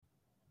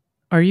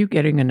Are you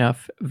getting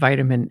enough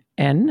vitamin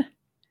N?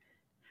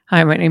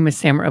 Hi, my name is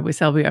Samra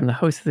Abu-Selby. I'm the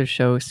host of the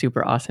show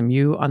Super Awesome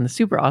You on the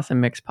Super Awesome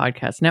Mix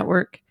podcast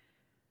network.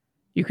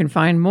 You can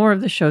find more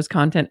of the show's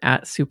content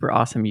at Super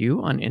Awesome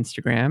You on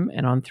Instagram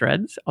and on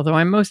Threads, although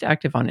I'm most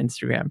active on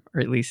Instagram,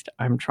 or at least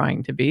I'm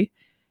trying to be,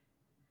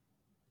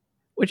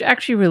 which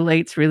actually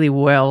relates really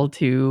well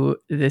to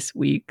this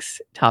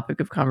week's topic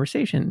of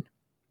conversation,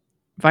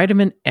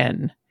 vitamin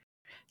N.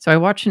 So I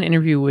watched an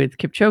interview with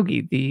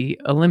Kipchoge, the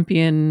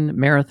Olympian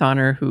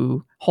marathoner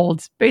who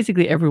holds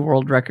basically every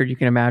world record you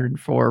can imagine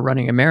for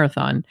running a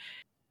marathon.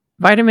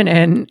 Vitamin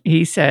N,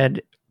 he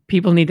said,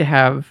 people need to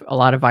have a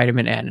lot of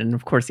vitamin N. And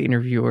of course, the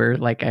interviewer,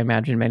 like I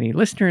imagine many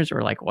listeners,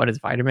 were like, what is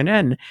vitamin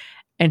N?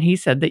 And he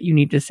said that you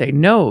need to say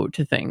no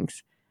to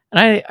things.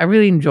 And I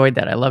really enjoyed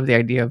that. I love the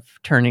idea of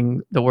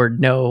turning the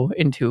word no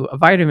into a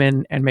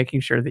vitamin and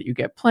making sure that you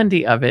get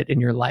plenty of it in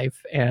your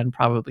life and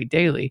probably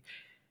daily.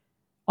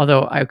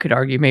 Although I could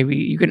argue maybe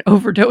you can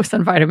overdose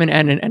on vitamin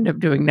N and end up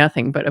doing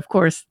nothing. But of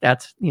course,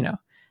 that's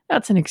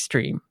an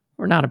extreme.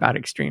 We're not about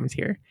extremes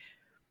here.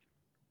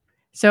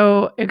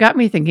 So it got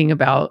me thinking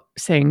about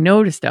saying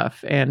no to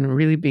stuff and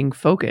really being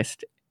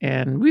focused.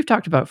 And we've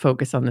talked about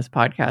focus on this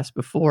podcast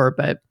before,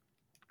 but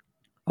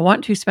I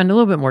want to spend a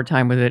little bit more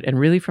time with it and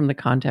really from the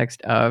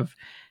context of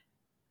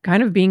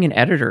kind of being an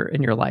editor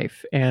in your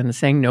life and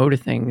saying no to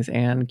things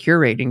and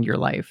curating your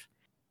life.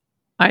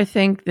 I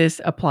think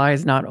this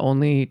applies not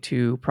only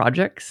to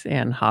projects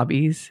and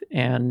hobbies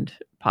and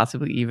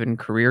possibly even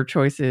career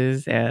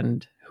choices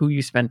and who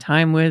you spend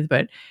time with,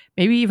 but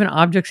maybe even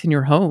objects in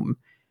your home.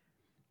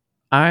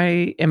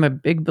 I am a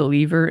big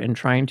believer in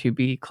trying to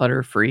be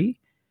clutter-free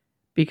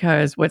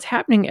because what's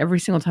happening every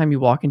single time you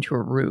walk into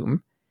a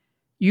room,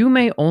 you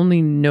may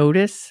only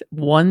notice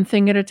one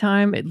thing at a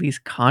time, at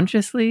least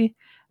consciously,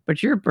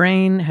 but your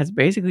brain has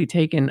basically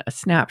taken a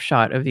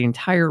snapshot of the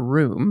entire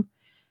room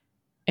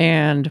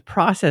and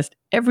processed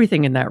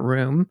everything in that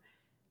room.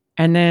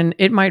 And then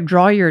it might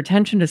draw your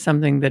attention to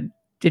something that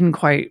didn't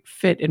quite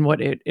fit in what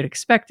it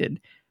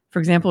expected. For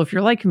example, if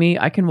you're like me,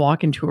 I can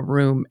walk into a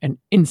room and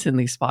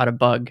instantly spot a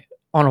bug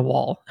on a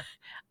wall.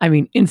 I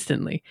mean,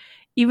 instantly.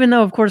 Even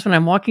though, of course, when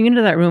I'm walking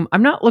into that room,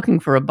 I'm not looking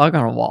for a bug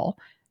on a wall.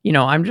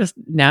 I'm just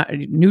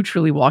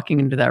neutrally walking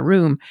into that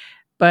room.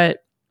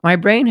 But my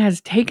brain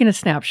has taken a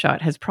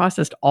snapshot, has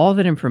processed all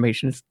that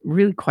information. It's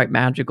really quite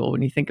magical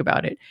when you think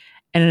about it.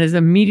 And it has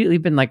immediately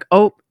been like,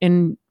 oh,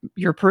 in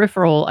your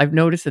peripheral, I've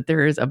noticed that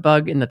there is a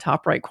bug in the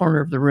top right corner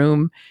of the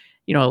room,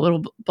 a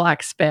little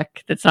black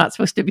speck that's not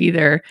supposed to be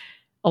there.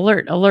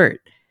 Alert,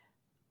 alert.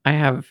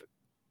 I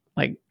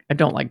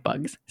don't like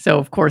bugs. So,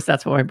 of course,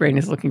 that's what my brain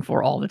is looking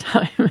for all the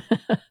time.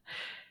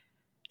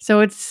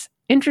 So it's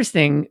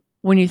interesting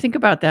when you think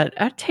about that,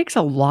 that takes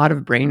a lot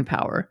of brain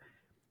power.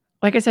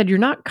 Like I said, you're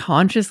not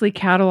consciously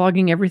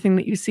cataloging everything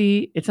that you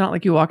see. It's not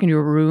like you walk into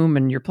a room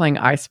and you're playing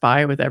I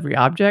Spy with every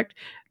object.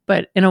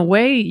 But in a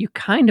way, you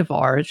kind of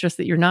are. It's just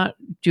that you're not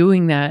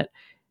doing that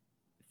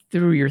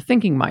through your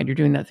thinking mind. You're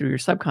doing that through your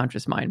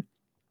subconscious mind.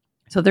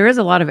 So there is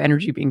a lot of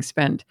energy being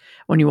spent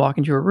when you walk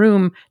into a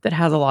room that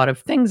has a lot of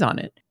things on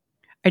it.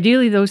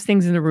 Ideally, those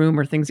things in the room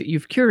are things that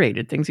you've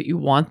curated, things that you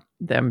want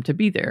them to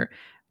be there.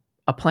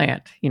 A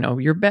plant,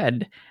 your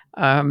bed,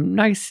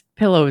 nice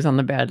pillows on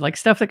the bed, like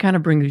stuff that kind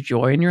of brings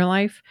joy in your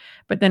life.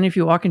 But then if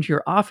you walk into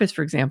your office,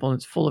 for example, and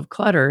it's full of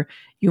clutter,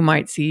 you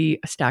might see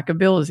a stack of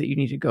bills that you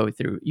need to go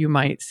through. You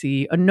might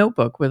see a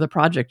notebook with a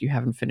project you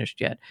haven't finished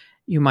yet.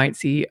 You might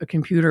see a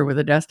computer with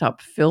a desktop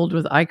filled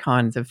with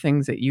icons of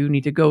things that you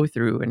need to go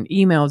through and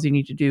emails you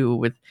need to do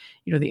with,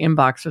 the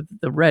inbox with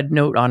the red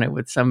note on it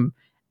with some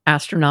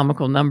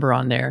astronomical number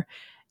on there.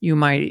 You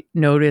might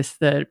notice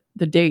that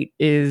the date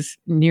is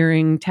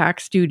nearing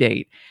tax due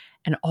date.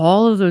 And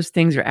all of those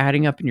things are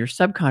adding up in your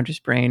subconscious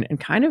brain and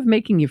kind of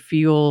making you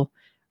feel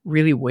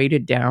really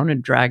weighted down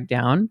and dragged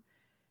down.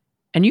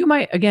 And you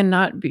might, again,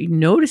 not be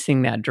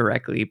noticing that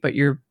directly, but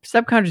your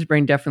subconscious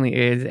brain definitely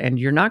is. And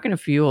you're not going to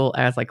feel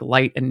as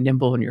light and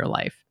nimble in your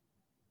life.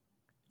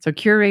 So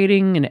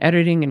curating and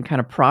editing and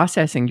kind of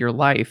processing your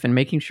life and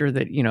making sure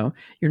that, you're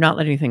not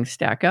letting things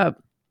stack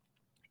up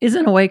is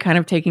in a way kind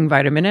of taking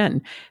vitamin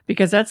N,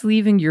 because that's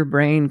leaving your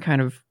brain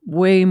kind of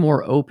way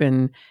more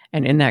open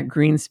and in that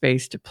green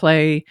space to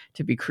play,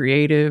 to be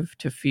creative,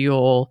 to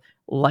feel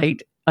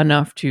light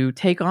enough to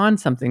take on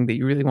something that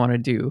you really want to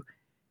do.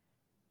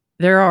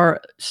 There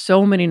are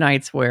so many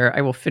nights where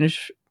I will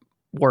finish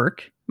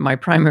work, my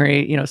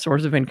primary,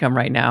 source of income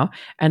right now,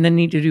 and then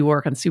need to do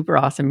work on Super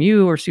Awesome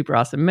You or Super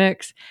Awesome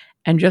Mix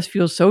and just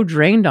feel so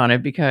drained on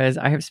it because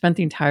I have spent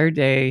the entire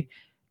day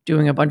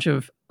doing a bunch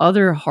of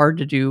other hard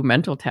to do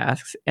mental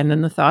tasks. And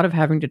then the thought of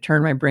having to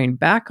turn my brain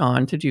back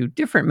on to do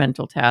different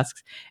mental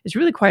tasks is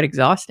really quite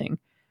exhausting.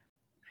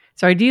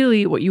 So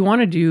ideally, what you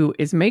want to do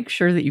is make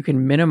sure that you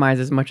can minimize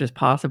as much as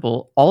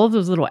possible all of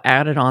those little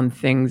added on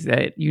things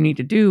that you need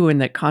to do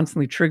and that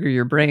constantly trigger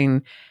your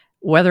brain,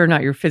 whether or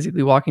not you're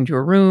physically walking to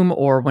a room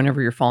or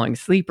whenever you're falling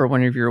asleep or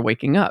whenever you're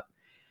waking up.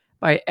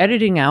 By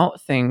editing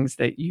out things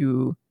that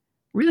you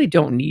really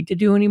don't need to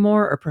do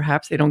anymore, or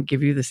perhaps they don't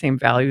give you the same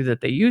value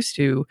that they used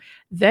to,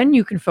 then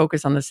you can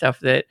focus on the stuff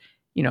that,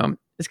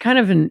 is kind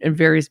of in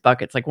various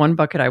buckets. Like one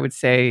bucket I would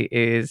say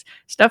is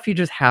stuff you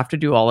just have to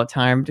do all the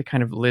time to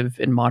kind of live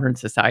in modern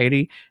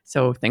society.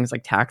 So things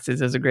like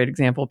taxes is a great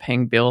example,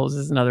 paying bills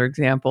is another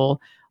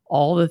example.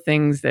 All the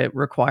things that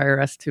require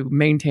us to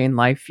maintain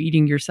life,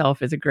 feeding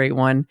yourself is a great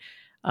one.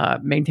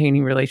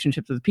 Maintaining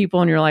relationships with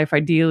people in your life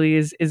ideally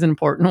is an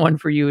important one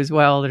for you as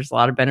well. There's a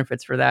lot of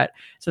benefits for that.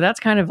 So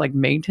that's kind of like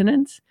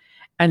maintenance.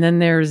 And then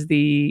there's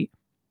the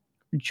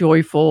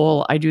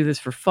joyful, I do this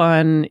for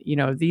fun,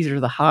 these are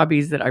the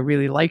hobbies that I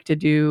really like to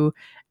do.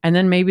 And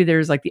then maybe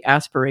there's like the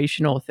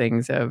aspirational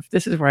things of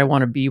this is where I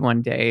want to be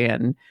one day,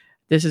 and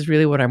this is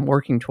really what I'm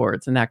working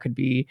towards. And that could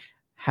be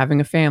having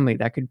a family,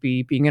 that could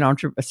be being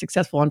a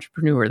successful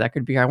entrepreneur, that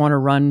could be I want to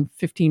run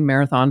 15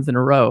 marathons in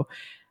a row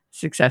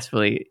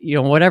successfully.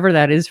 Whatever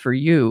that is for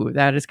you,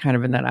 that is kind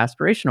of in that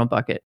aspirational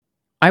bucket.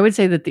 I would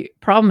say that the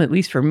problem, at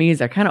least for me,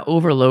 is I kind of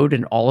overload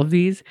in all of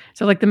these.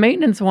 So like the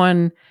maintenance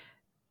one,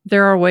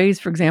 there are ways,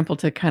 for example,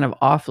 to kind of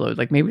offload.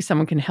 Like maybe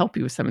someone can help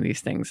you with some of these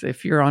things.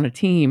 If you're on a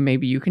team,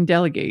 maybe you can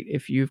delegate.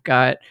 If you've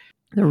got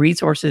the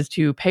resources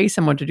to pay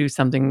someone to do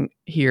something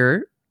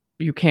here,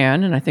 you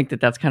can. And I think that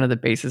that's kind of the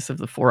basis of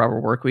the 4-hour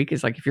work week,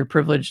 is like if you're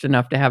privileged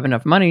enough to have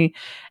enough money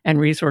and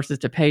resources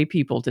to pay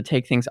people to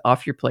take things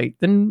off your plate,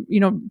 then,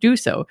 do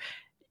so.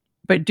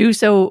 But do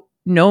so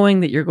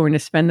knowing that you're going to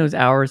spend those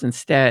hours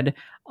instead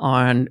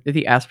on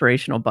the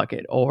aspirational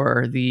bucket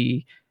or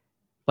the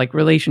like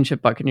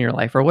relationship bucket in your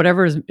life, or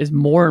whatever is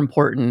more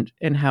important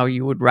in how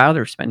you would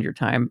rather spend your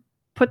time.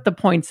 Put the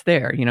points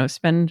there,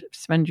 spend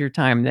your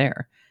time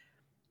there.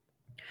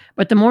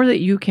 But the more that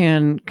you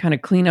can kind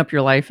of clean up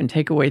your life and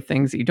take away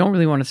things that you don't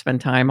really want to spend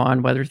time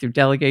on, whether through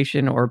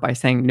delegation or by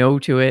saying no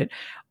to it,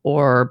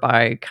 or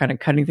by kind of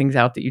cutting things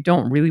out that you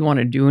don't really want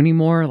to do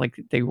anymore, like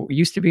they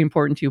used to be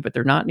important to you, but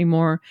they're not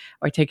anymore,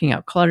 by taking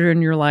out clutter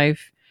in your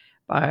life,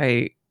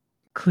 by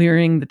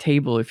clearing the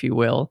table, if you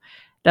will,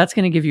 that's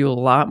going to give you a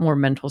lot more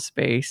mental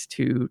space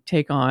to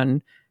take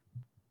on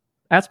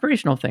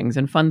aspirational things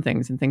and fun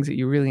things and things that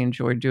you really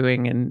enjoy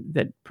doing and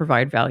that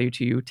provide value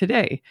to you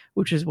today,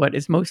 which is what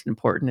is most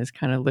important, is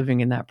kind of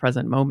living in that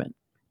present moment.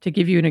 To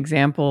give you an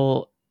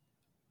example,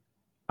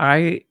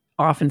 I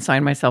often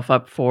sign myself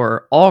up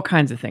for all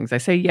kinds of things. I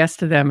say yes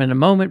to them in a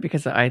moment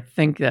because I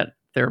think that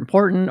they're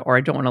important, or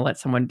I don't want to let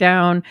someone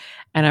down,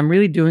 and I'm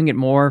really doing it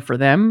more for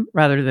them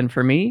rather than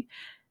for me.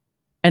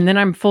 And then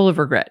I'm full of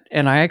regret,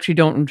 and I actually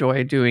don't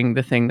enjoy doing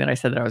the thing that I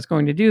said that I was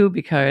going to do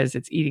because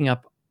it's eating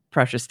up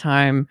precious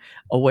time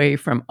away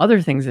from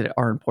other things that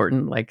are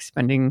important, like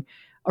spending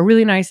a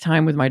really nice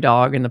time with my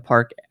dog in the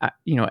park,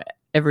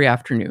 every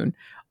afternoon,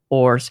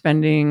 or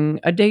spending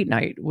a date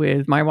night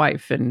with my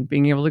wife and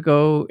being able to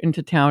go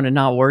into town and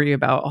not worry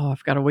about, oh,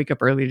 I've got to wake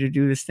up early to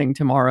do this thing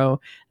tomorrow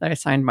that I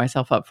signed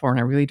myself up for and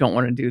I really don't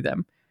want to do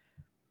them.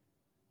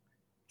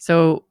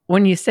 So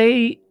when you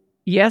say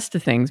yes to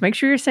things, make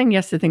sure you're saying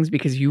yes to things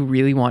because you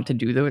really want to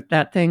do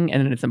that thing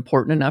and it's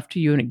important enough to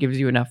you and it gives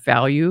you enough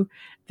value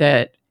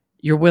that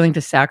you're willing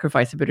to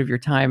sacrifice a bit of your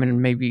time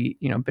and maybe,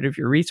 a bit of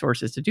your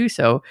resources to do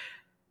so.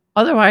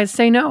 Otherwise,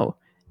 say no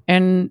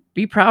and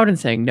be proud in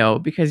saying no,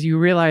 because you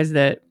realize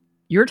that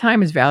your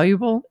time is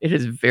valuable. It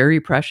is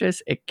very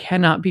precious. It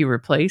cannot be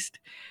replaced.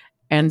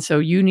 And so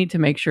you need to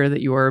make sure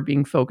that you are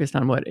being focused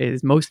on what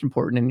is most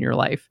important in your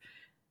life.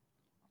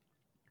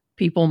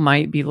 People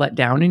might be let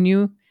down in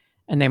you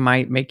and they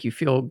might make you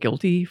feel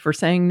guilty for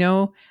saying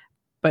no.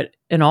 But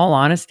in all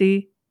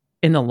honesty,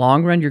 in the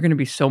long run, you're going to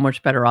be so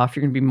much better off.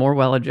 You're going to be more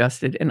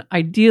well-adjusted. And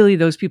ideally,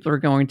 those people are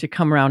going to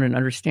come around and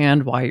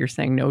understand why you're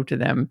saying no to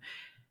them,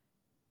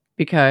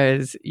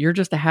 because you're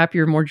just a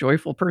happier, more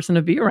joyful person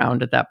to be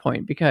around at that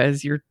point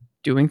because you're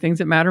doing things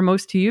that matter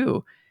most to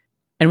you.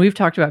 And we've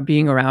talked about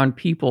being around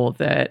people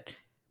that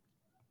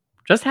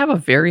just have a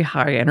very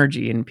high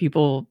energy and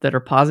people that are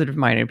positive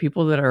minded,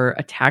 people that are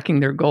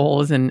attacking their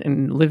goals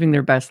and living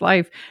their best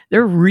life.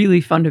 They're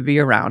really fun to be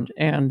around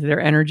and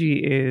their energy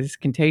is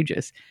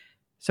contagious.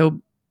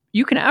 So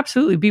you can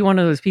absolutely be one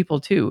of those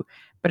people too,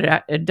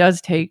 but it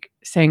does take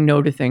saying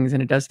no to things,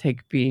 and it does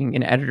take being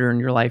an editor in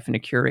your life and a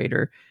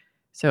curator.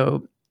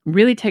 So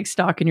really take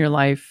stock in your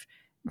life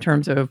in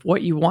terms of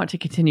what you want to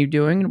continue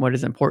doing and what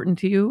is important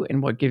to you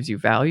and what gives you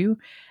value,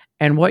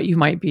 and what you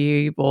might be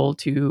able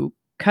to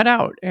cut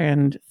out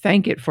and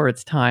thank it for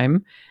its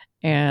time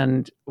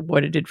and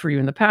what it did for you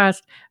in the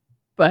past,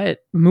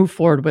 but move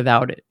forward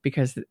without it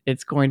because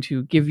it's going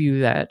to give you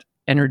that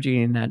energy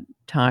and that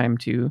time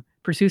to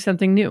pursue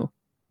something new.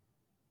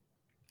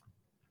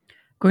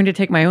 Going to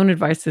take my own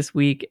advice this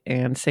week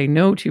and say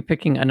no to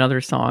picking another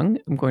song.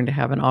 I'm going to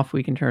have an off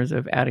week in terms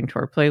of adding to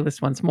our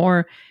playlist once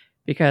more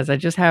because I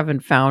just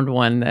haven't found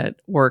one that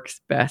works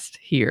best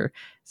here.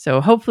 So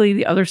hopefully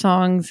the other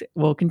songs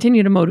will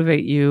continue to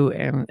motivate you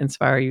and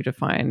inspire you to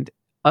find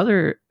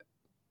other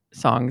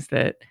songs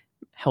that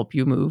help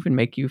you move and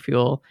make you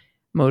feel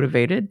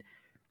motivated.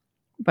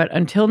 But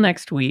until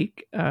next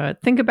week,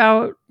 think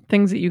about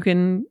things that you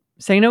can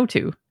say no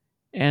to.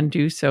 and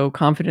do so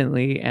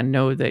confidently and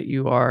know that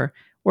you are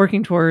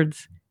working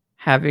towards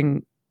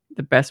having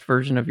the best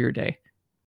version of your day.